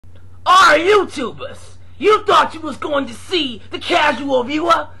Our YouTubers! You thought you was going to see the casual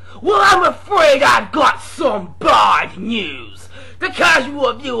viewer? Well, I'm afraid I've got some bad news. The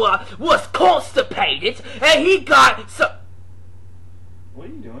casual viewer was constipated, and he got some... What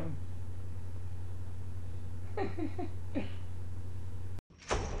are you doing?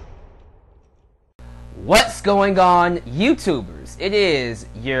 What's going on, YouTubers? It is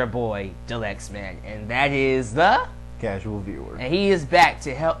your boy, WeeLC Match, and that is the... Casual viewer. And he is back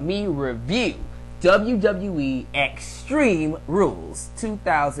to help me review WWE Extreme Rules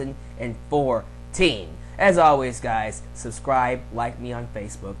 2014. As always, guys, subscribe, like me on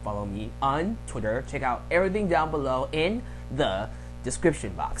Facebook, follow me on Twitter. Check out everything down below in the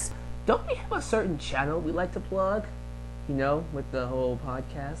description box. Don't we have a certain channel we like to plug? You know, with the whole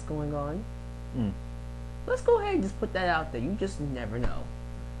podcast going on? Let's go ahead and just put that out there. You just never know.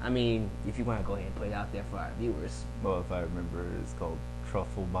 I mean, if you want to go ahead and put it out there for our viewers. Well, if I remember, it's called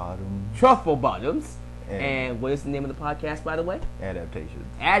Truffle Bottoms. Truffle Bottoms. And what is the name of the podcast, by the way? Adaptations.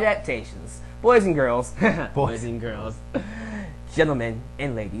 Adaptations. Boys and girls. Boys and girls. Gentlemen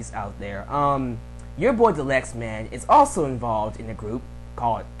and ladies out there. Your boy WeeLC Match is also involved in a group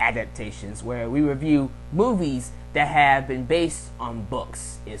called Adaptations, where we review movies that have been based on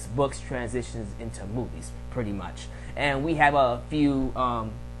books. It's books transitions into movies, pretty much. And we have a few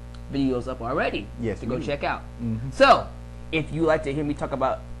videos up already to go check out. So, if you like to hear me talk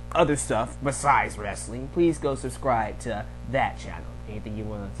about other stuff besides wrestling, please go subscribe to that channel. Anything you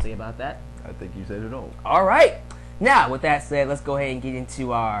want to say about that? I think you said it all. Alright. Now, with that said, let's go ahead and get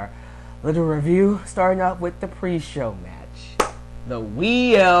into our little review, starting off with the pre-show match. The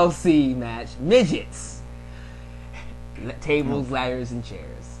WeeLC Match. Midgets. Tables, ladders, and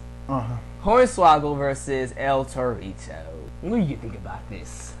chairs. Hornswoggle versus El Torito. What do you think about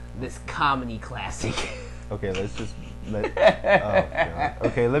this comedy classic? Okay, let's just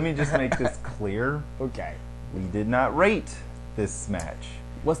okay, let me just make this clear. Okay. We did not rate this match.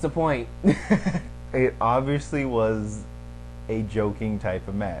 What's the point? It obviously was a joking type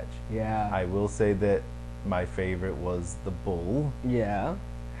of match. Yeah. I will say that my favorite was the Bull. Yeah.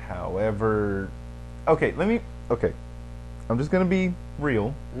 However, okay, I'm just gonna be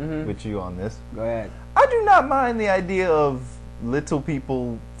real with you on this. Go ahead. I do not mind the idea of little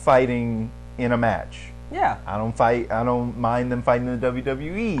people fighting in a match. Yeah. I don't mind them fighting in the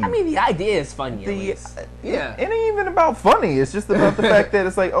WWE. I mean, the idea is funny. Yeah. It ain't even about funny. It's just about the fact that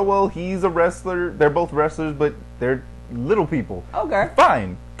it's like, oh, well, he's a wrestler. They're both wrestlers, but they're little people. Okay.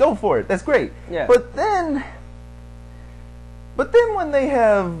 Fine. Go for it. That's great. Yeah. But then when they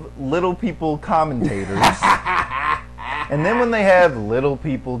have little people commentators, and then when they have little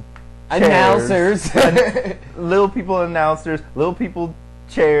people announcers, little people announcers, little people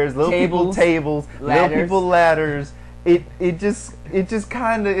chairs, little people tables, little people ladders. It just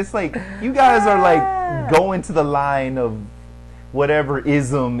kind of, it's like you guys are like going to the line of whatever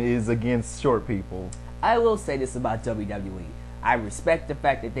ism is against short people. I will say this about WWE. I respect the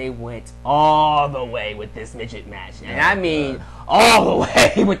fact that they went all the way with this midget match. And I mean all the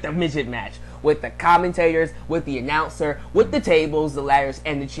way with the midget match. With the commentators, with the announcer, with the tables, the ladders,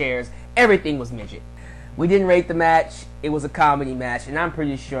 and the chairs. Everything was midget. We didn't rate the match. It was a comedy match, and I'm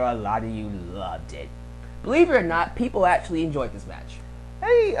pretty sure a lot of you loved it. Believe it or not, people actually enjoyed this match.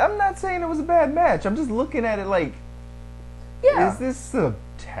 Hey, I'm not saying it was a bad match. I'm just looking at it like, is this a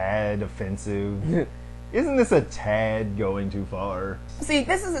tad offensive? Isn't this a tad going too far? See,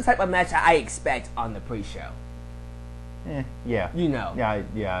 this is the type of match I expect on the pre-show. Yeah. You know. Yeah,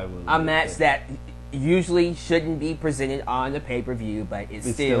 I will. A match that usually shouldn't be presented on the pay-per-view, but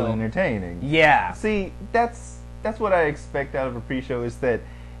it's still entertaining. Yeah. See, that's what I expect out of a pre-show, is that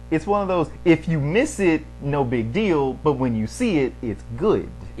it's one of those, if you miss it, no big deal, but when you see it, it's good.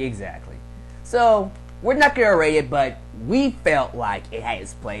 Exactly. So, we're not going to rate it, but we felt like it had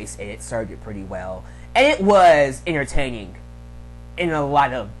its place, and it served it pretty well. And it was entertaining in a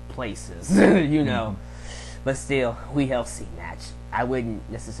lot of places, you know. But still, WeeLC Match. I wouldn't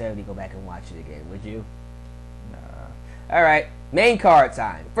necessarily go back and watch it again, would you? Nah. Alright, main card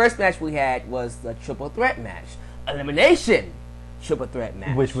time. First match we had was the triple threat match. Elimination triple threat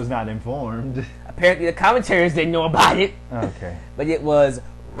match. Which was not informed. Apparently the commentators didn't know about it. Okay. But it was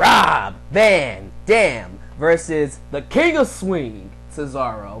Rob Van Dam versus the King of Swing,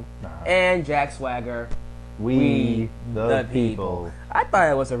 Cesaro, and Jack Swagger, we the people. I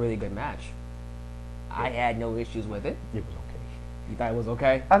thought it was a really good match. I had no issues with it. It was okay. You thought it was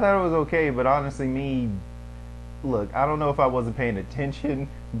okay? I thought it was okay, but honestly, look, I don't know if I wasn't paying attention,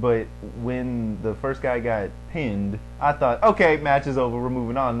 but when the first guy got pinned, I thought, okay, match is over, we're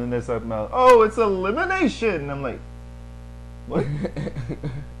moving on. And then there's something about, oh, it's elimination. And I'm like, What?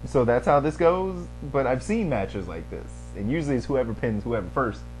 So that's how this goes? But I've seen matches like this. And usually it's whoever pins whoever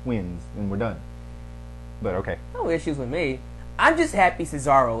first wins, and we're done. But okay. No issues with me. I'm just happy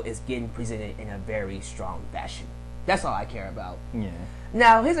Cesaro is getting presented in a very strong fashion. That's all I care about. Yeah.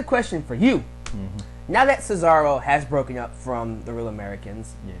 Now, here's a question for you. Mm-hmm. Now that Cesaro has broken up from the Real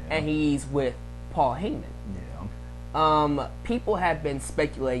Americans, and he's with Paul Heyman, people have been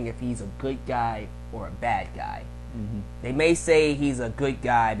speculating if he's a good guy or a bad guy. Mm-hmm. They may say he's a good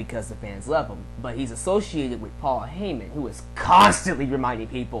guy because the fans love him, but he's associated with Paul Heyman, who is constantly reminding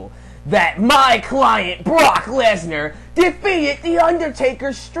people that my client, Brock Lesnar, defeated The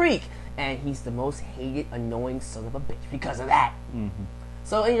Undertaker's streak. And he's the most hated, annoying son of a bitch because of that. Mm-hmm.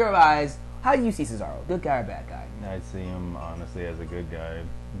 So in your eyes, how do you see Cesaro? Good guy or bad guy? I see him, honestly, as a good guy.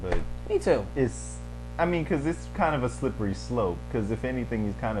 But me too. Because it's kind of a slippery slope. Because if anything,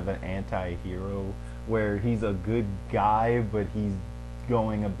 he's kind of an anti-hero, where he's a good guy, but he's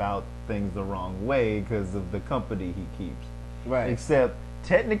going about things the wrong way because of the company he keeps. Right. Except,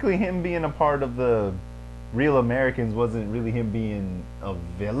 technically, him being a part of the Real Americans wasn't really him being a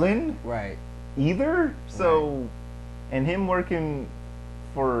villain. Right. Either. So, and him working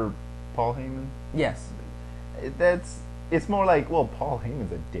for Paul Heyman? Yes. It's more like, well, Paul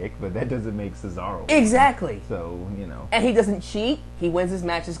Heyman's a dick, but that doesn't make Cesaro. Exactly. So, And he doesn't cheat. He wins his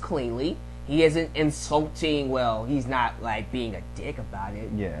matches cleanly. He isn't insulting. Well, he's not like being a dick about it.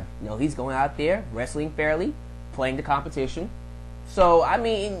 Yeah. He's going out there, wrestling fairly, playing the competition. So, I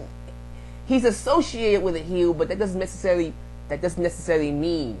mean, he's associated with a heel, but that doesn't necessarily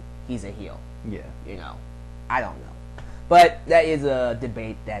mean he's a heel. Yeah. I don't know. But that is a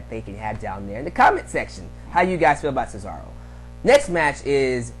debate that they can have down there in the comment section. How do you guys feel about Cesaro? Next match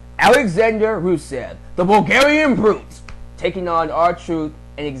is Alexander Rusev, the Bulgarian Brute, taking on R-Truth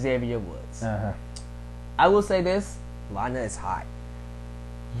and Xavier Woods. Uh-huh. I will say this, Lana is hot.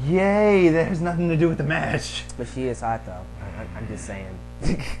 Yay, that has nothing to do with the match. But she is hot, though. I'm just saying.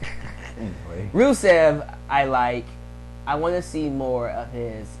 Anyway. Rusev, I like. I want to see more of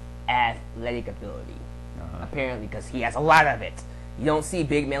his athletic ability. Apparently, because he has a lot of it. You don't see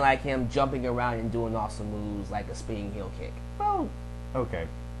big men like him jumping around and doing awesome moves like a spinning heel kick. Well, okay.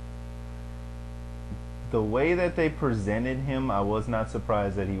 The way that they presented him, I was not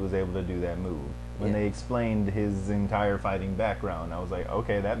surprised that he was able to do that move. When they explained his entire fighting background, I was like,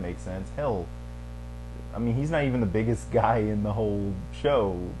 okay, that makes sense. Hell, I mean, he's not even the biggest guy in the whole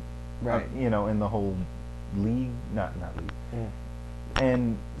show. Right. In the whole league. Not league. Yeah.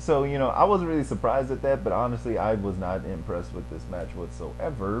 And so, I wasn't really surprised at that, but honestly, I was not impressed with this match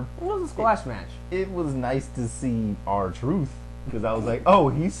whatsoever. It was a squash match. It was nice to see R-Truth, because I was like, oh,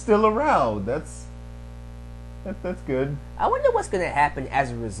 he's still around. That's good. I wonder what's going to happen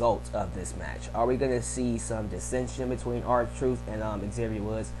as a result of this match. Are we going to see some dissension between R-Truth and Xavier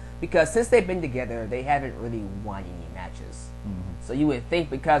Woods? Because since they've been together, they haven't really won any matches. Mm-hmm. So you would think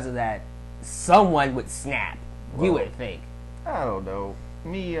because of that, someone would snap. Well, you would think. I don't know.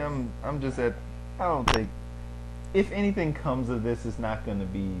 Me, I don't think, if anything comes of this, it's not going to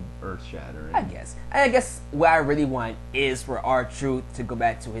be earth-shattering. I guess what I really want is for R-Truth to go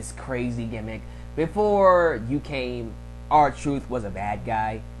back to his crazy gimmick. Before you came, R-Truth was a bad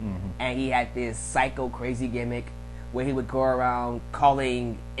guy, and he had this psycho crazy gimmick where he would go around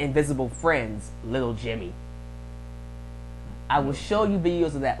calling invisible friends Little Jimmy. I will show you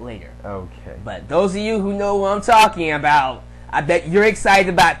videos of that later. Okay. But those of you who know what I'm talking about, I bet you're excited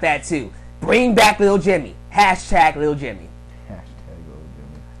about that too. Bring back Little Jimmy. Hashtag Little Jimmy. Hashtag Little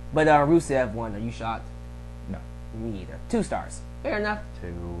Jimmy. But Rusev won. Are you shocked? No. Me neither. 2 stars. Fair enough. 2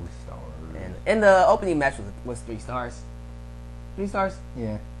 stars. And the opening match was 3 stars. 3 stars?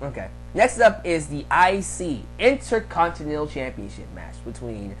 Yeah. Okay. Next up is the IC Intercontinental Championship match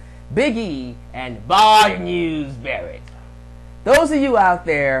between Big E and Barrett. Those of you out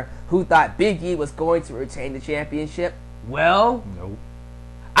there who thought Big E was going to retain the championship, well, nope.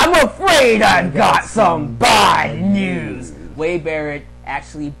 I'm afraid I've got some bad news. Wade Barrett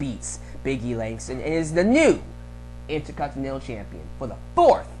actually beats Big E Langston and is the new Intercontinental Champion for the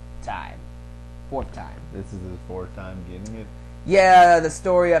 4th time. 4th time. This is his 4th time getting it? Yeah, the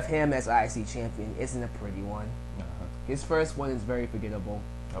story of him as IC champion isn't a pretty one. Uh-huh. His first one is very forgettable.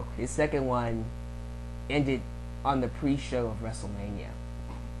 Okay. His second one ended on the pre-show of WrestleMania.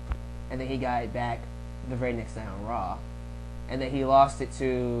 And then he got it back the very next night on Raw. And then he lost it to...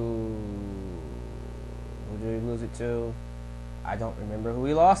 Who did he lose it to? I don't remember who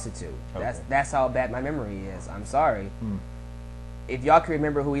he lost it to. Okay. That's how bad my memory is. I'm sorry. If y'all can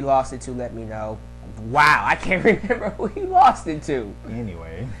remember who he lost it to, let me know. Wow, I can't remember who he lost it to.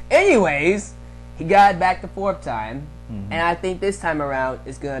 Anyways, He got it back the fourth time, and I think this time around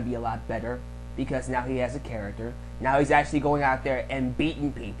it's going to be a lot better because now he has a character. Now he's actually going out there and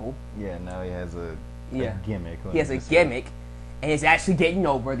beating people. Yeah, now he has a gimmick. He has a gimmick, and he's actually getting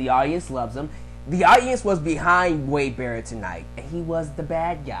over. The audience loves him. The audience was behind Wade Barrett tonight, and he was the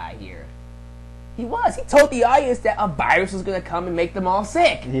bad guy here. He was. He told the audience that a virus was going to come and make them all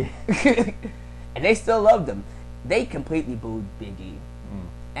sick. Yeah. And they still loved him. They completely booed Big E.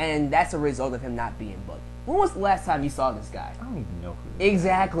 And that's a result of him not being booked. When was the last time you saw this guy? I don't even know who.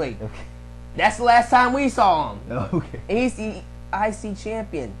 Exactly. Okay. That's the last time we saw him. Okay. And he's the IC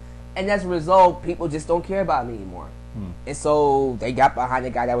champion. And as a result, people just don't care about him anymore. And so they got behind the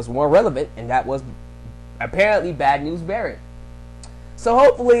guy that was more relevant, and that was apparently Bad News Barrett. So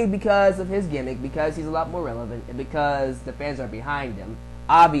hopefully, because of his gimmick, because he's a lot more relevant, and because the fans are behind him,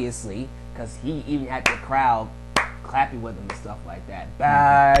 obviously, because he even had the crowd clapping with him and stuff like that.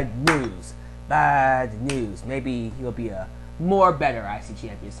 Bad news. Bad news. Maybe he'll be a more better IC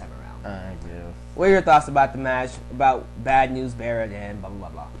champion this time around. I guess. What are your thoughts about the match, about Bad News Barrett and blah, blah, blah,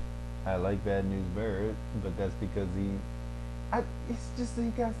 blah? I like Bad News Barrett, but that's because it's just he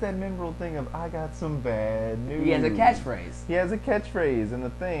got that memorable thing of I got some bad news. He has a catchphrase. He has a catchphrase, and the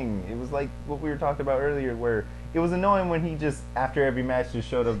thing, it was like what we were talking about earlier, where it was annoying when he just after every match just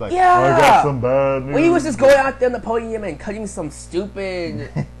showed up like, yeah, I got some bad news. When he was just going out there on the podium and cutting some stupid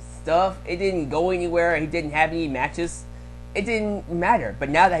stuff, it didn't go anywhere. He didn't have any matches. It didn't matter. But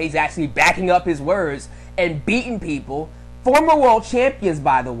now that he's actually backing up his words and beating people, former world champions,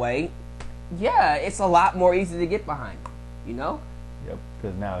 by the way, yeah, it's a lot more easy to get behind. You know? Yep,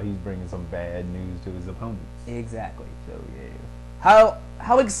 because now he's bringing some bad news to his opponents. Exactly. So, yeah.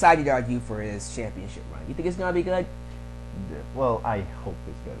 How excited are you for his championship run? You think it's going to be good? Well, I hope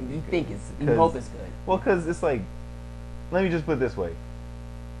it's going to be good. You hope it's good? Well, because it's like, let me just put it this way.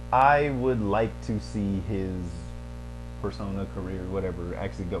 I would like to see his persona, career, whatever,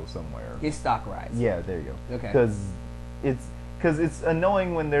 actually go somewhere. His stock rise. Yeah, there you go. Okay. Because it's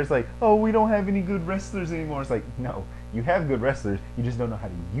annoying when there's like, oh, we don't have any good wrestlers anymore. It's like, no, you have good wrestlers, you just don't know how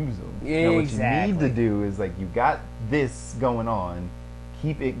to use them. Yeah, now, what exactly. you need to do is like, you got this going on,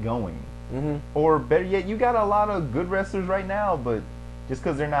 keep it going. Mm-hmm. Or better yet, you got a lot of good wrestlers right now, but just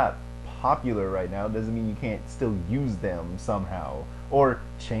because they're not popular right now doesn't mean you can't still use them somehow. Or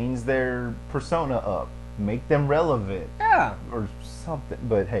change their persona up, make them relevant. Yeah. Or something.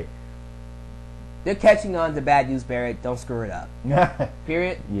 But hey. They're catching on to Bad News Barrett. Don't screw it up.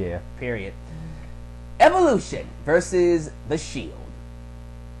 Period? Yeah. Period. Evolution versus The Shield.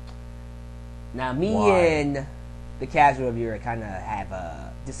 Now, me and the casual viewer kind of have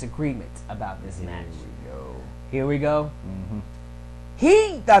a disagreement about this match. Here we go. Mm-hmm.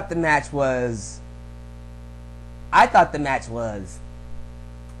 He thought the match was... I thought the match was...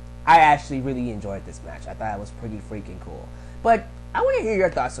 I actually really enjoyed this match. I thought it was pretty freaking cool. But I want to hear your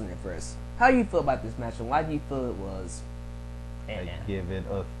thoughts on it first. How do you feel about this match, and why do you feel it was... I give it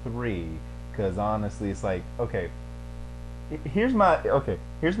a 3, because honestly, it's like, okay, here's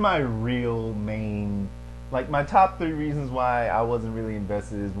my real main, like my top 3 reasons why I wasn't really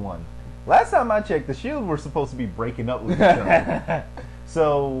invested is 1. Last time I checked, the Shield were supposed to be breaking up with each other.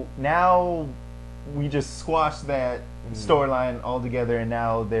 So now we just squashed that storyline altogether, and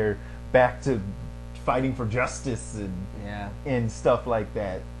now they're back to fighting for justice and stuff like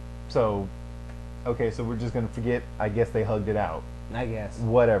that. So, okay, so we're just going to forget, I guess they hugged it out. I guess.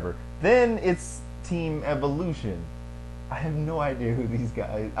 Whatever. Then it's Team Evolution. I have no idea who these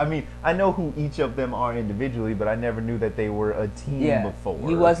guys... I mean, I know who each of them are individually, but I never knew that they were a team before.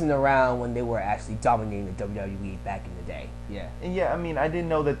 He wasn't around when they were actually dominating the WWE back in the day. Yeah. And yeah, I mean, I didn't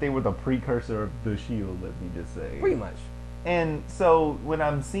know that they were the precursor of The Shield, let me just say. Pretty much. And so when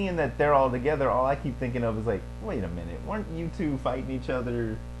I'm seeing that they're all together, all I keep thinking of is like, wait a minute, weren't you two fighting each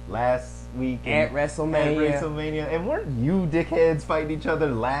other last week at WrestleMania? And weren't you dickheads fighting each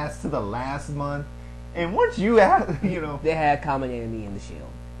other last month? And weren't you out, you know? They had a common enemy in the Shield.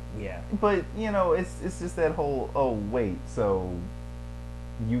 Yeah. But, you know, it's just that whole, oh, wait, so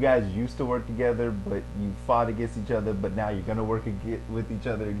you guys used to work together, but you fought against each other, but now you're going to work with each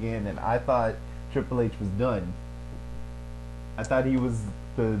other again. And I thought Triple H was done. I thought he was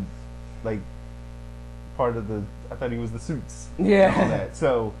the, like, part of the, I thought he was the suits. Yeah. And all that.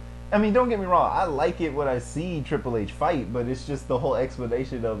 So, I mean, don't get me wrong. I like it when I see Triple H fight, but it's just the whole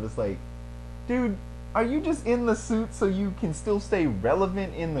explanation of it's like, dude, are you just in the suit so you can still stay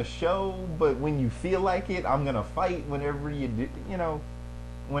relevant in the show, but when you feel like it, I'm going to fight whenever you do, you know,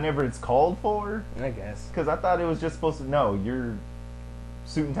 whenever it's called for? I guess. Because I thought it was just supposed to, no, you're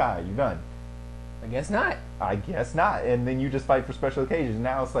suit and tie, you're done. I guess not. I guess not. And then you just fight for special occasions.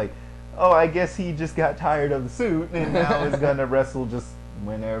 Now it's like, oh, I guess he just got tired of the suit and now is going to wrestle just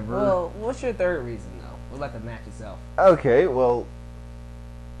whenever. Well, what's your third reason, though? What about the match itself? Okay, well,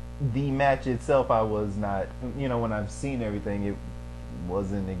 the match itself, I was not, when I've seen everything, it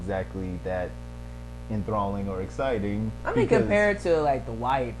wasn't exactly that enthralling or exciting. I mean, compared to, like, the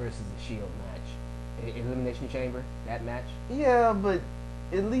Wyatt versus the Shield match, Elimination Chamber, that match. Yeah, but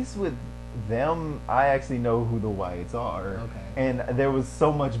at least with them, I actually know who the Wyatts are. Okay. And there was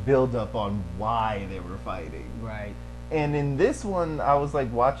so much build-up on why they were fighting. Right. And in this one, I was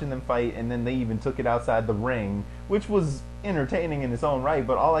like watching them fight, and then they even took it outside the ring, which was entertaining in its own right.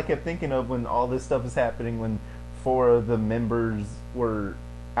 But all I kept thinking of when all this stuff is happening, when 4 of the members were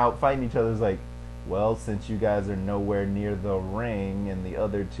out fighting each other, is like, well, since you guys are nowhere near the ring and the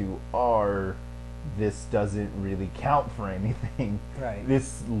other 2 are, this doesn't really count for anything. Right.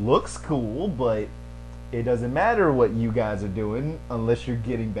 This looks cool, but it doesn't matter what you guys are doing unless you're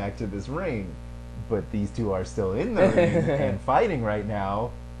getting back to this ring. But these 2 are still in the ring and fighting right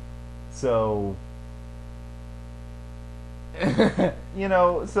now. So,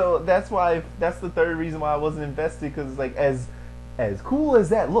 so that's the third reason why I wasn't invested, because like as cool as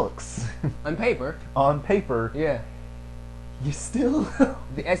that looks on paper, yeah, you still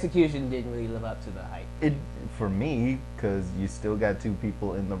the execution didn't really live up to the hype. It for me, because you still got 2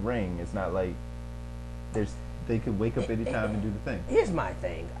 people in the ring. It's not like they could wake up anytime and do the thing. Here's my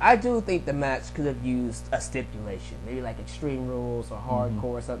thing. I do think the match could have used a stipulation, maybe like Extreme Rules or Hardcore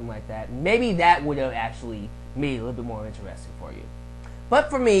or something like that. Maybe that would have actually made it a little bit more interesting for you.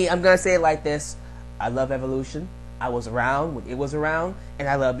 But for me, I'm gonna say it like this: I love Evolution. I was around when it was around, and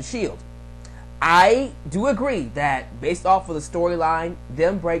I love the Shield. I do agree that based off of the storyline,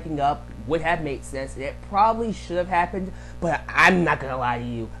 them breaking up would have made sense, and it probably should have happened, but I'm not gonna lie to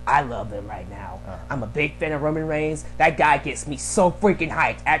you, I love them right now. I'm a big fan of Roman Reigns. That guy gets me so freaking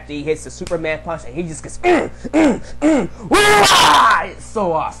hyped after he hits the Superman punch, and he just goes, it's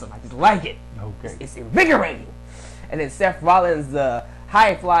so awesome. I just like it. Okay. It's invigorating. And then Seth Rollins, the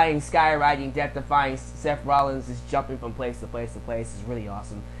high-flying, sky-riding, death-defying Seth Rollins is jumping from place to place to place is really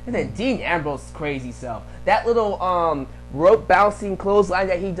awesome. And then Dean Ambrose's crazy self. That little rope-bouncing clothesline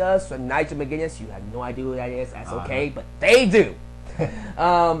that he does for Nigel McGuinness, you have no idea who that is. That's okay, but they do.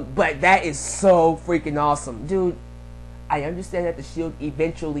 But that is so freaking awesome. Dude, I understand that the Shield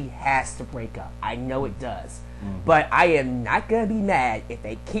eventually has to break up. I know it does. But I am not going to be mad if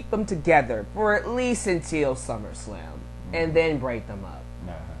they keep them together for at least until SummerSlam and then break them up.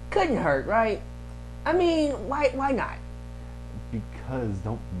 Couldn't hurt, right? I mean, why not? Because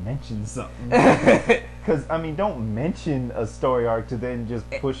don't mention something. Because, don't mention a story arc to then just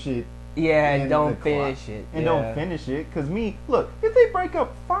push it. Yeah, and don't finish it. And don't finish it. Because look, if they break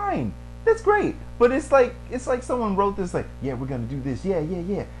up, fine. That's great. But it's like someone wrote this like, yeah, we're going to do this. Yeah.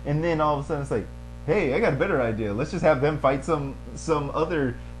 And then all of a sudden it's like, hey, I got a better idea. Let's just have them fight some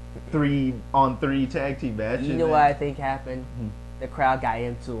other 3-on-3 tag team match. You know what I think happened? The crowd got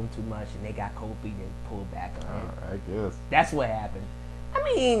into him too much, and they got cold feet and pulled back on him. I guess. That's what happened. I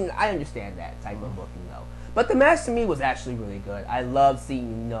mean, I understand that type of booking, though. But the match to me was actually really good. I love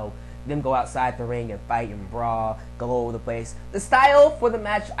seeing, them go outside the ring and fight and brawl, go all over the place. The style for the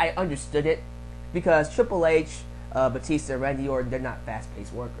match, I understood it, because Triple H, Batista, and Randy Orton, they're not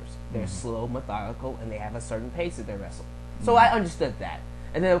fast-paced workers. They're slow, methodical, and they have a certain pace that they wrestle. So I understood that.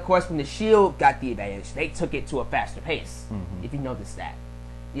 And then, of course, when the Shield got the advantage, they took it to a faster pace, if you noticed that.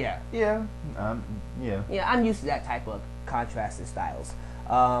 Yeah. Yeah. Yeah, I'm used to that type of contrasting styles.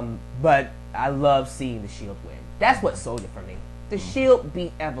 But I love seeing the Shield win. That's what sold it for me. The Shield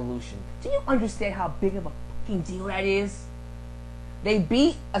beat Evolution. Do you understand how big of a fucking deal that is? They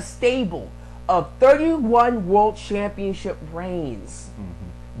beat a stable of 31 World Championship reigns.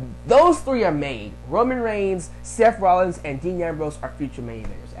 Those 3 are made. Roman Reigns, Seth Rollins, and Dean Ambrose are future main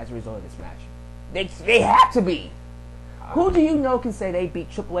eventers as a result of this match. They have to be. Who do you know can say they beat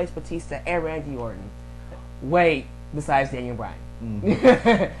Triple H, Batista, and Randy Orton? Wait, besides Daniel Bryan.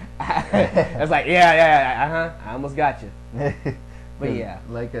 I was like, I almost got you. But yeah.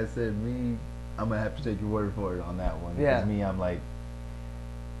 Like I said, I'm going to have to take your word for it on that one. Yeah. Because I'm like,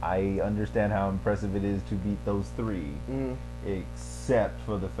 I understand how impressive it is to beat those 3. Except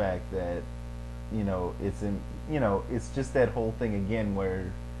for the fact that, it's just that whole thing again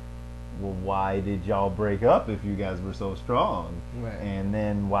where, well, why did y'all break up if you guys were so strong? Right. And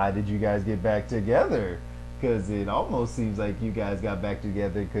then why did you guys get back together? Because it almost seems like you guys got back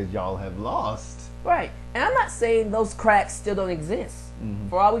together because y'all have lost. Right. And I'm not saying those cracks still don't exist.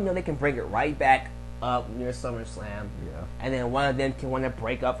 For all we know, they can bring it right back up near SummerSlam. Yeah. And then one of them can want to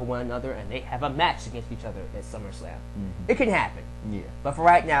break up for one another, and they have a match against each other at SummerSlam. It can happen. Yeah. But for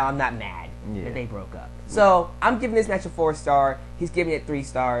right now, I'm not mad that they broke up. So I'm giving this match a 4-star. He's giving it 3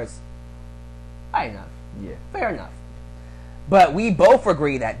 stars. High enough. Yeah. Fair enough. But we both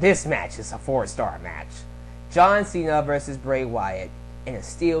agree that this match is a 4-star match. John Cena versus Bray Wyatt in a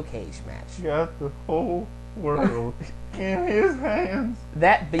steel cage match. Got the whole world in his hands.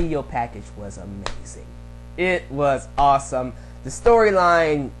 That video package was amazing. It was awesome. The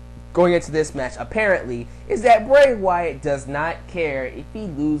storyline going into this match apparently is that Bray Wyatt does not care if he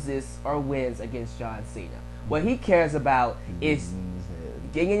loses or wins against John Cena. What he cares about is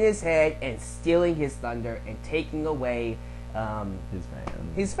getting in his head and stealing his thunder and taking away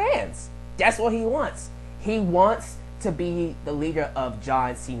his fans. That's what he wants. He wants to be the leader of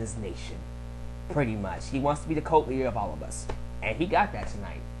John Cena's nation. Pretty much. He wants to be the co-leader of all of us. And he got that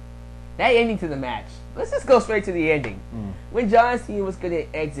tonight. That ending to the match. Let's just go straight to the ending. When John Cena was going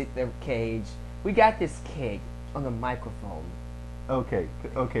to exit the cage, we got this kid on the microphone. Okay.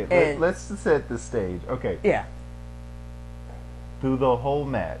 Let's set the stage. Okay. Yeah. Through the whole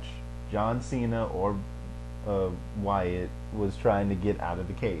match, John Cena or Wyatt was trying to get out of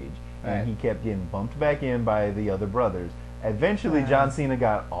the cage. And he kept getting bumped back in by the other brothers. Eventually, John Cena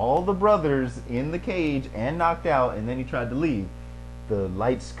got all the brothers in the cage and knocked out, and then he tried to leave. The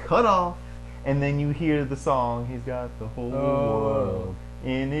lights cut off, and then you hear the song, He's Got the Whole World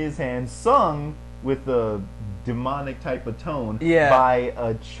in His Hands, sung with a demonic type of tone by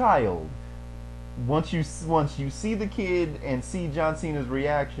a child. Once you see the kid and see John Cena's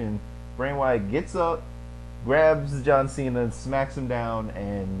reaction, Bray Wyatt gets up, grabs John Cena, smacks him down,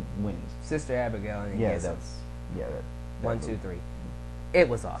 and wins. Sister Abigail. And that 1, 2, 3. It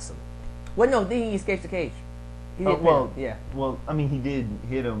was awesome. Well, no, then he escaped the cage. He didn't Well, I mean, he did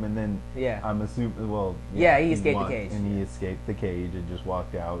hit him, and then I'm assuming. He escaped the cage, and he escaped the cage and just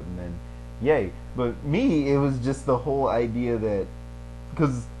walked out, and then yay. But me, it was just the whole idea that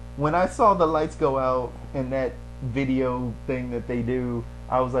because when I saw the lights go out and that video thing that they do,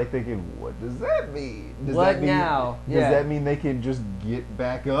 I was like thinking, what does that mean? Does that mean they can just get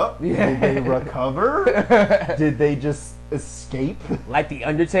back up? Did they recover? Did they just escape? Like the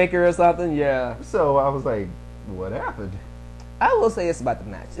Undertaker or something? Yeah. So I was like, what happened? I will say this about the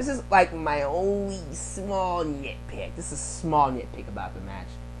match. This is like my only small nitpick. This is a small nitpick about the match.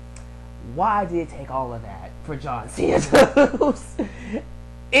 Why did it take all of that for John Cena to lose?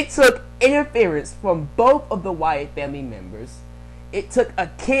 It took interference from both of the Wyatt family members. It took a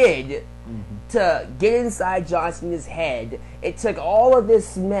kid to get inside John Cena's head. It took all of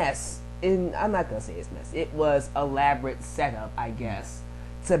this mess, and I'm not going to say it's mess. It was elaborate setup, I guess,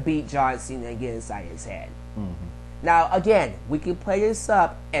 to beat John Cena and get inside his head. Now, again, we can play this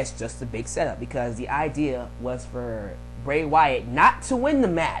up as just a big setup because the idea was for Bray Wyatt not to win the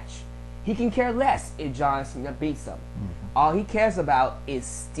match. He can care less if John Cena beats him. All he cares about is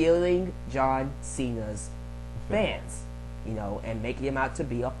stealing John Cena's fans, and making him out to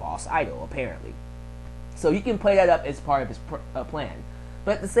be a false idol, apparently. So you can play that up as part of his plan.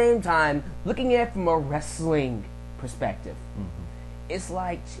 But at the same time, looking at it from a wrestling perspective, it's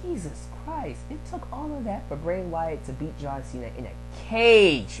like, Jesus Christ, it took all of that for Bray Wyatt to beat John Cena in a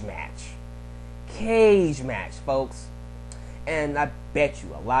cage match. Cage match, folks. And I bet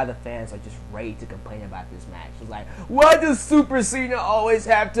you a lot of the fans are just ready to complain about this match. It's like, why does Super Cena always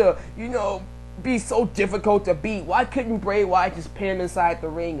have to, be so difficult to beat? Why couldn't Bray Wyatt just pin him inside the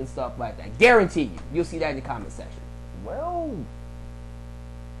ring and stuff like that? Guarantee you'll see that in the comment section. Well,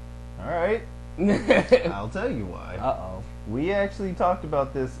 alright. I'll tell you why. We actually talked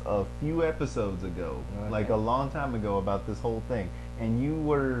about this a few episodes ago, like a long time ago, about this whole thing. And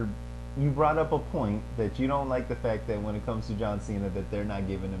you brought up a point that you don't like the fact that when it comes to John Cena that they're not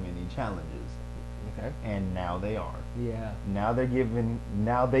giving him any challenges. Okay. And now they are. Yeah. Now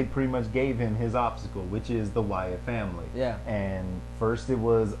they pretty much gave him his obstacle, which is the Wyatt family. Yeah. And first it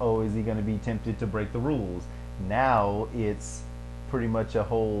was, is he going to be tempted to break the rules? Now it's pretty much a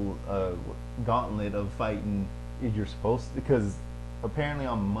whole gauntlet of fighting. You're supposed to, because apparently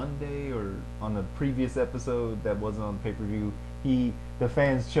on Monday or on the previous episode that wasn't on the pay-per-view, the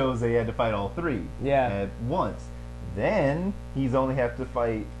fans chose they had to fight all three at once. Then he's only have to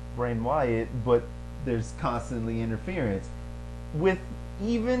fight Bray Wyatt, but there's constantly interference with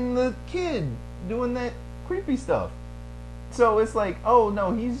even the kid doing that creepy stuff. So it's like, oh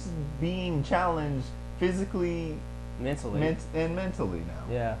no, he's being challenged physically, mentally now.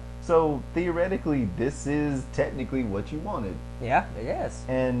 Yeah. So theoretically, this is technically what you wanted. Yeah, it is.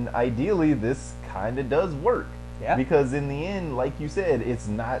 And ideally, this kind of does work. Yeah. Because in the end, like you said, it's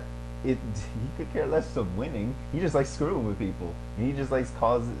not he could care less of winning. He just likes screwing with people. And he just likes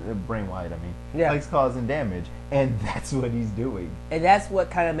causing Bray Wyatt. Likes causing damage, and that's what he's doing. And that's what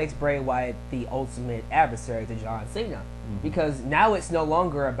kind of makes Bray Wyatt the ultimate adversary to John Cena, because now it's no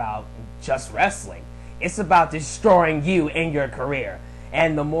longer about just wrestling. It's about destroying you and your career.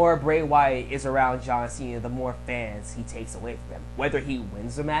 And the more Bray Wyatt is around John Cena, the more fans he takes away from him, whether he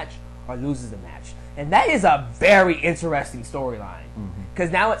wins the match or loses the match. And that is a very interesting storyline.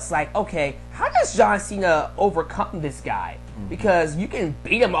 Because now it's like, okay, how does John Cena overcome this guy? Because you can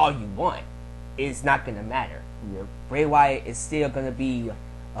beat him all you want. It's not going to matter. Yep. Bray Wyatt is still going to be,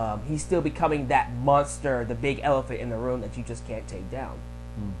 he's still becoming that monster, the big elephant in the room that you just can't take down.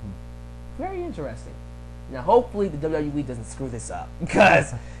 Very interesting. Now, hopefully the WWE doesn't screw this up,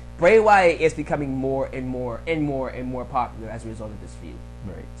 because Bray Wyatt is becoming more and more and more and more popular as a result of this feud.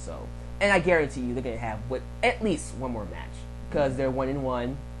 Right. So, and I guarantee you they're going to have at least one more match, because they're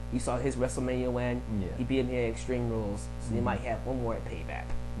 1-1. You saw his WrestleMania win. Yeah. He beat him here at Extreme Rules, so they might have one more at Payback.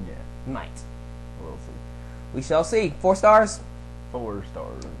 Yeah. Might. We'll see. We shall see. 4 stars? 4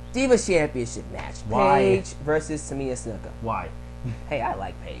 stars. Diva Championship match. Why? Paige versus Tamina Snuka. Why? Hey, I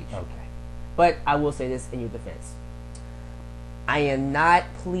like Paige. Okay. But I will say this in your defense. I am not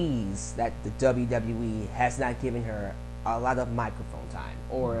pleased that the WWE has not given her a lot of microphone time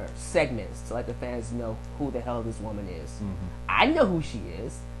or segments to let the fans know who the hell this woman is. I know who she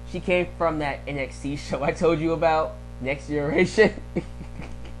is. She came from that NXT show I told you about, Next Generation.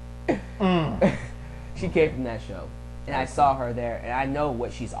 She came from that show. And I saw her there, and I know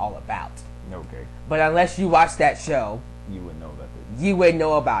what she's all about. Okay. But unless you watch that show, you wouldn't know about this. You wouldn't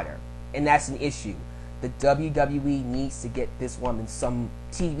know about her. And that's an issue. The WWE needs to get this woman some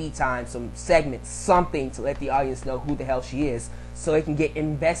TV time, some segments, something to let the audience know who the hell she is, so they can get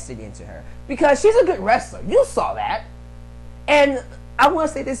invested into her. Because she's a good wrestler. You saw that. And I want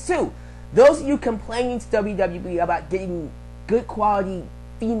to say this too. Those of you complaining to WWE about getting good quality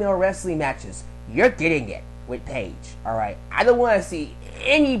female wrestling matches, you're getting it with Paige. Alright? I don't want to see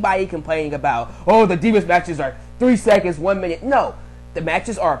anybody complaining about, oh, the Divas matches are 3 seconds, 1 minute. No. The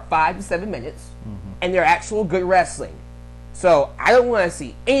matches are 5 to 7 minutes, and they're actual good wrestling. So I don't want to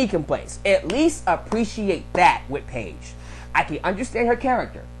see any complaints. At least appreciate that with Paige. I can understand her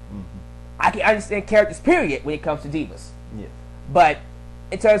character. I can understand characters, period, when it comes to divas. Yeah. But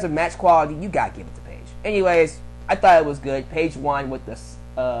in terms of match quality, you gotta give it to Paige. Anyways, I thought it was good. Paige won with the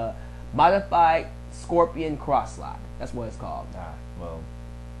modified Scorpion Crosslock. That's what it's called. Well,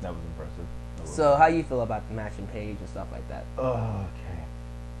 that was impressive. So how you feel about the match and Paige and stuff like that? Okay.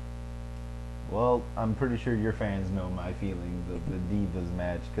 Well, I'm pretty sure your fans know my feelings of the Divas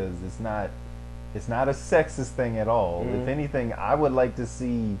match, because it's not a sexist thing at all. If anything, I would like to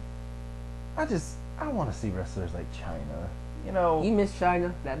see. I want to see wrestlers like Chyna. You know. You miss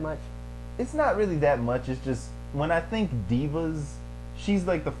Chyna that much? It's not really that much. It's just when I think divas, she's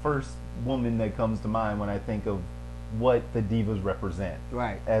like the first woman that comes to mind when I think of what the divas represent.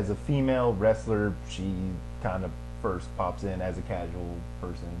 Right. As a female wrestler, she kind of first pops in as a casual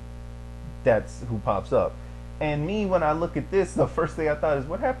person. That's who pops up. And me, when I look at this, the first thing I thought is,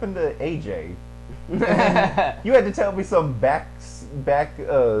 what happened to AJ? You had to tell me some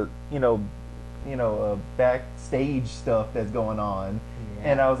backstage stuff that's going on.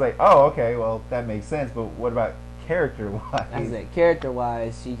 Yeah. And I was like, oh, okay, well, that makes sense. But what about character-wise? That's it.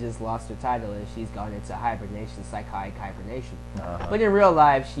 Character-wise, she just lost her title and she's gone into hibernation, psychotic hibernation. But in real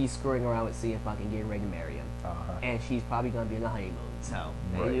life, she's screwing around with CM Punk and getting ready to marry him. And she's probably going to be on a honeymoon. So,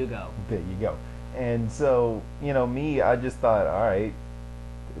 there you go. There you go. And so, me, I just thought, all right,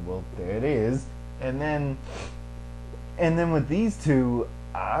 well, there it is. And then with these two,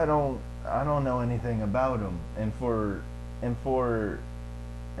 I don't know anything about them. And for them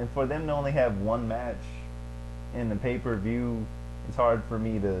to only have one match in the pay-per-view, it's hard for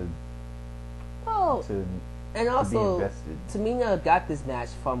me to and also, be invested. Tamina got this match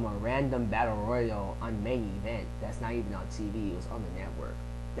from a random battle royal on main event that's not even on TV. It was on the network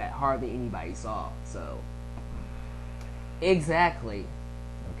that hardly anybody saw. So, exactly.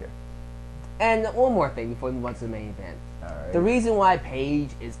 Okay. And one more thing before we move on to the main event. All right. The reason why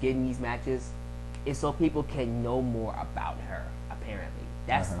Paige is getting these matches is so people can know more about her, apparently.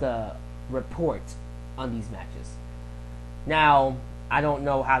 That's the report on these matches. Now, I don't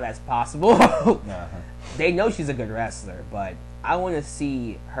know how that's possible. They know she's a good wrestler, but I want to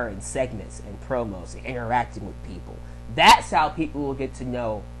see her in segments and promos and interacting with people. That's how people will get to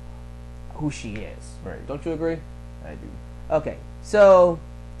know who she is. Right. Don't you agree? I do. Okay, so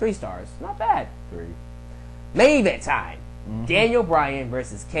 3 stars. Not bad. 3. Main event time. Daniel Bryan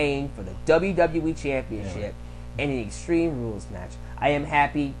versus Kane for the WWE Championship. in an Extreme Rules match. I am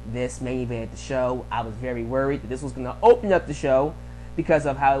happy this main event at the show. I was very worried that this was going to open up the show because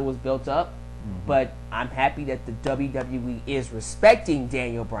of how it was built up. But I'm happy that the WWE is respecting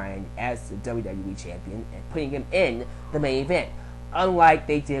Daniel Bryan as the WWE champion and putting him in the main event. Unlike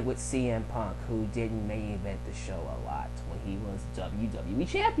they did with CM Punk, who didn't main event the show a lot when he was WWE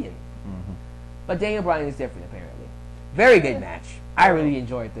champion. But Daniel Bryan is different, apparently. Very good match. I really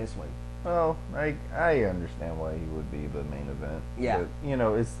enjoyed this one. Well, I understand why he would be the main event. Yeah. But, you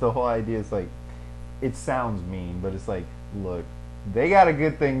know, it's the whole idea. It's like, it sounds mean, but it's like, look, they got a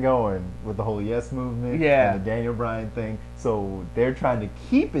good thing going with the whole Yes movement and the Daniel Bryan thing. So they're trying to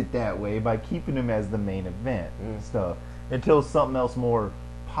keep it that way by keeping him as the main event and stuff until something else more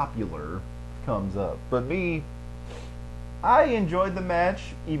popular comes up. But me, I enjoyed the match,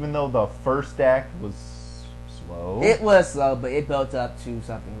 even though the first act was slow. It was slow, but it built up to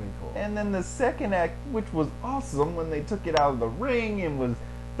something really cool. And then the second act, which was awesome, when they took it out of the ring and was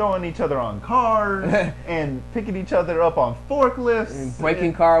throwing each other on cars and picking each other up on forklifts. And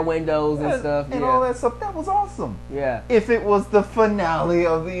breaking car windows and stuff. And all that stuff. That was awesome. Yeah. If it was the finale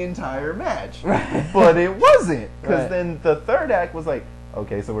of the entire match. But it wasn't. Because then the third act was like,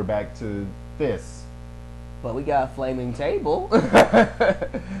 okay, so we're back to this. But we got a flaming table.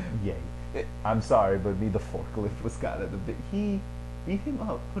 Yay. I'm sorry, but the forklift was kind of the big... He beat him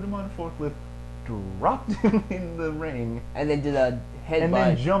up, put him on a forklift, dropped him in the ring. And then did a headbutt. And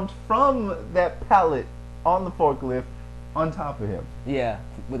then jumped from that pallet on the forklift on top of him. Yeah,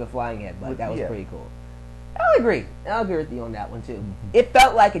 with a flying headbutt. That was pretty cool. I'll agree with you on that one, too. It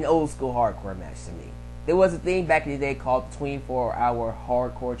felt like an old school hardcore match to me. There was a thing back in the day called the 24-hour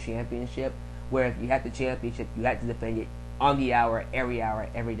hardcore championship, where if you had the championship, you had to defend it on the hour, every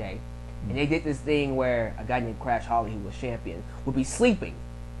day. And they did this thing where a guy named Crash Holly, who was champion, would be sleeping.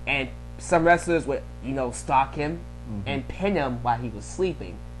 And some wrestlers would, stalk him and pin him while he was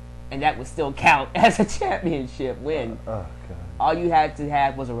sleeping. And that would still count as a championship win. God. All you had to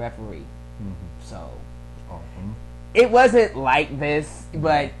have was a referee. So, it wasn't like this,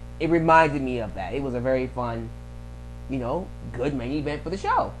 but it reminded me of that. It was a very fun, good main event for the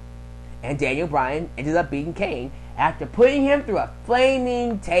show. And Daniel Bryan ended up beating Kane after putting him through a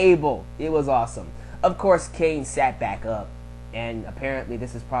flaming table. It was awesome. Of course, Kane sat back up, and apparently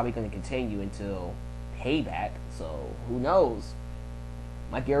this is probably going to continue until Payback, so who knows?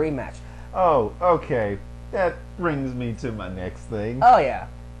 Might get a rematch. Oh, okay. That brings me to my next thing. Oh, yeah.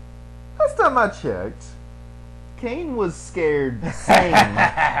 Last time I checked, Kane was scared sane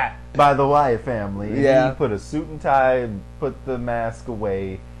by the Wyatt family. Yeah. He put a suit and tie and put the mask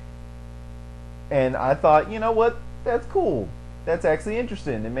away. And I thought, you know what? That's cool. That's actually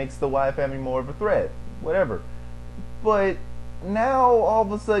interesting. It makes the Wyatt family more of a threat. Whatever. But now, all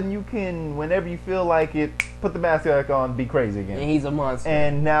of a sudden, you can, whenever you feel like it, put the mask back on, be crazy again. And he's a monster.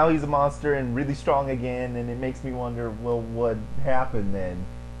 And now he's a monster and really strong again. And it makes me wonder, well, what happened then?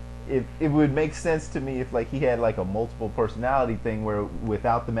 It would make sense to me if he had a multiple personality thing where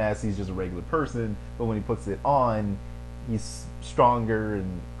without the mask he's just a regular person, but when he puts it on, he's stronger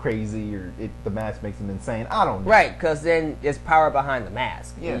and crazy, or the mask makes him insane. I don't know. Right, because then there's power behind the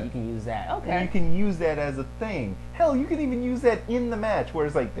mask. Yeah. You can use that. Okay. And you can use that as a thing. Hell, you can even use that in the match, where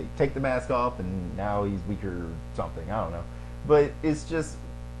it's they take the mask off and now he's weaker or something. I don't know. But it's just,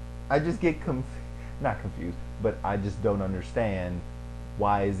 I just get not confused, but I just don't understand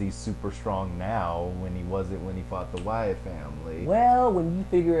why is he super strong now when he wasn't when he fought the Wyatt family. Well, when you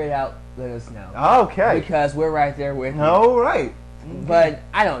figure it out, let us know. Okay. Because we're right there with you. All right. But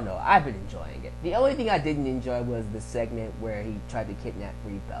I don't know. I've been enjoying it. The only thing I didn't enjoy was the segment where he tried to kidnap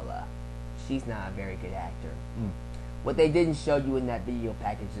Brie Bella. She's not a very good actor. What they didn't show you in that video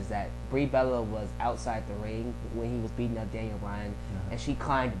package is that Brie Bella was outside the ring when he was beating up Daniel Bryan, and she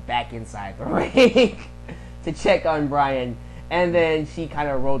climbed back inside the ring to check on Bryan, and then she kind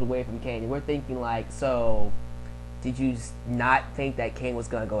of rolled away from Kane. And we're thinking so did you not think that Kane was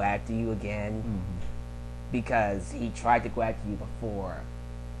going to go after you again? Because he tried to go after you before.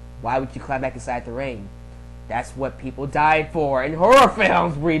 Why would you climb back inside the ring? That's what people died for in horror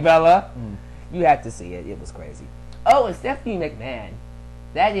films, Brie Bella. You have to see it. It was crazy. Oh, and Stephanie McMahon.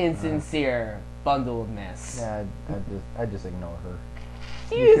 That insincere bundle of mess. Yeah, I just ignore her.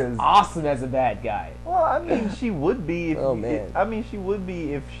 She is awesome as a bad guy. Well, I mean, she would be. If she would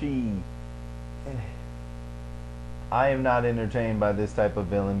be if she... I am not entertained by this type of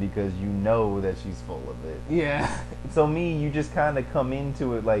villain because you know that she's full of it. Yeah. So you just kind of come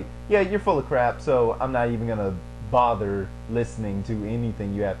into it yeah, you're full of crap, so I'm not even going to bother listening to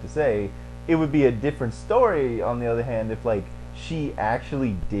anything you have to say. It would be a different story, on the other hand, if, she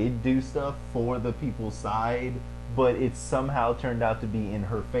actually did do stuff for the people's side, but it somehow turned out to be in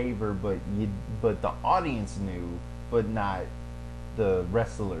her favor. But the audience knew, but not the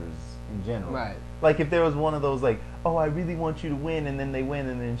wrestlers in general. Right. Like if there was one of those like, oh, I really want you to win, and then they win,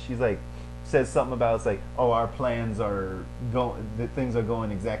 and then she's like, says something about it's like, oh, our plans are things are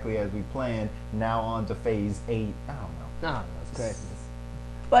going exactly as we planned. Now on to phase 8. I don't know. No, it's crazy.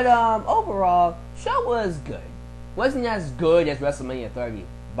 But overall, show was good. Wasn't as good as WrestleMania 30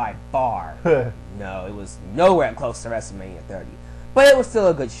 by far. No, it was nowhere close to WrestleMania 30. But it was still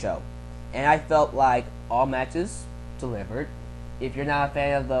a good show. And I felt like all matches delivered. If you're not a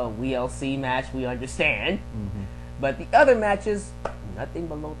fan of the WeeLC match, we understand. Mm-hmm. But the other matches, nothing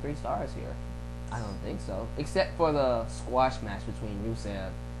below 3 stars here. I don't think so. Except for the squash match between Rusev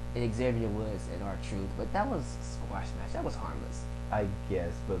and Xavier Woods and R-Truth. But that was a squash match. That was harmless. I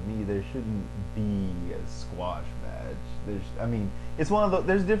guess, but there shouldn't be a squash match. It's one of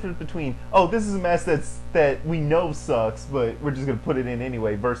there's a difference between, oh, this is a match that we know sucks, but we're just gonna put it in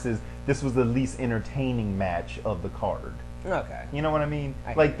anyway, versus this was the least entertaining match of the card. Okay. You know what I mean?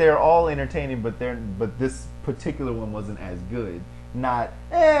 Like they're all entertaining, but this particular one wasn't as good. Not,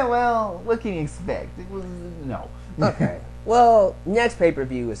 well, what can you expect? It was no. Okay. Well, next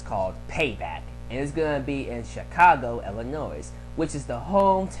pay-per-view is called Payback, and it's gonna be in Chicago, Illinois, which is the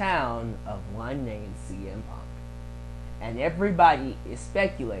hometown of one named CM Punk. And everybody is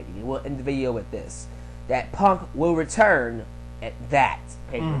speculating, and we'll end the video with this, that Punk will return at that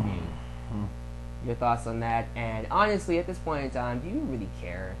pay-per-view. Mm-hmm. Your thoughts on that? And honestly, at this point in time, do you really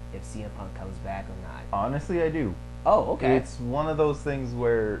care if CM Punk comes back or not? Honestly, I do. Oh, okay. It's one of those things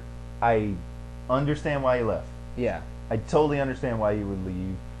where I understand why he left. Yeah. I totally understand why he would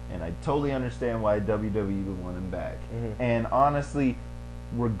leave. And I totally understand why WWE would want him back. Mm-hmm. And honestly,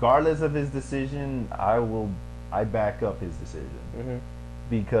 regardless of his decision, I back up his decision. Mm-hmm.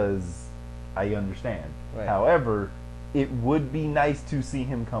 Because I understand. Right. However, it would be nice to see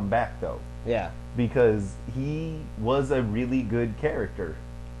him come back, though. Yeah. Because he was a really good character.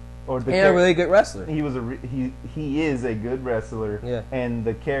 A really good wrestler. He was he is a good wrestler. Yeah. And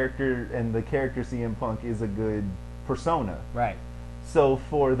the character CM Punk is a good persona. Right. So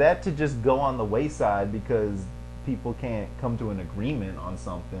for that to just go on the wayside because people can't come to an agreement on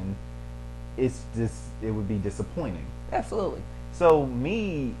something, it would be disappointing. Absolutely. So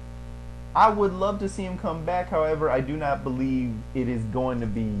I would love to see him come back. However, I do not believe it is going to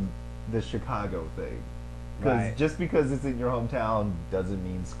be the Chicago thing. Because just because it's in your hometown doesn't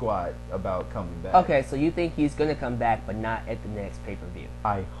mean squat about coming back. Okay, so you think he's going to come back, but not at the next pay-per-view?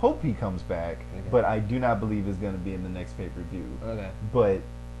 I hope he comes back, but I do not believe it's going to be in the next pay-per-view. Okay. But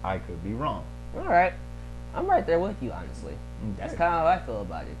I could be wrong. All right. I'm right there with you, honestly. Okay. That's kind of how I feel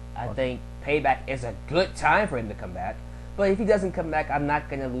about it. I think Payback is a good time for him to come back. But if he doesn't come back, I'm not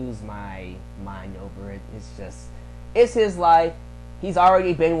going to lose my mind over it. It's his life. He's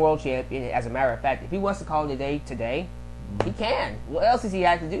already been world champion. As a matter of fact, if he wants to call it a day today, he can. What else does he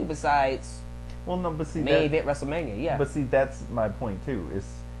have to do besides main event WrestleMania? Yeah. But see, that's my point too.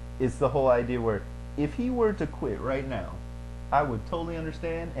 It's the whole idea where if he were to quit right now, I would totally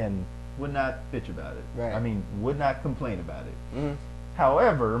understand and would not bitch about it. Right. I mean, would not complain about it. Mm-hmm.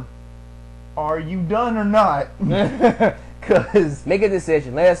 However, are you done or not? Because make a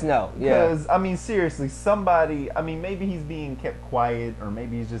decision. Let us know. Because I mean, seriously, maybe he's being kept quiet, or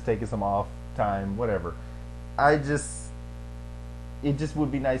maybe he's just taking some off time, whatever. It just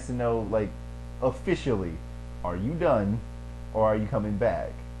would be nice to know, like, officially, are you done, or are you coming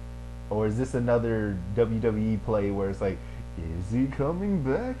back, or is this another WWE play where it's like, is he coming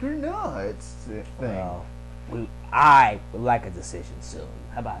back or not? Thing. Well, I would like a decision soon.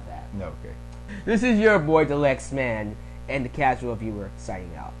 How about that? Okay. This is your boy, the Lex Man, and the casual viewer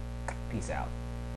signing out. Peace out.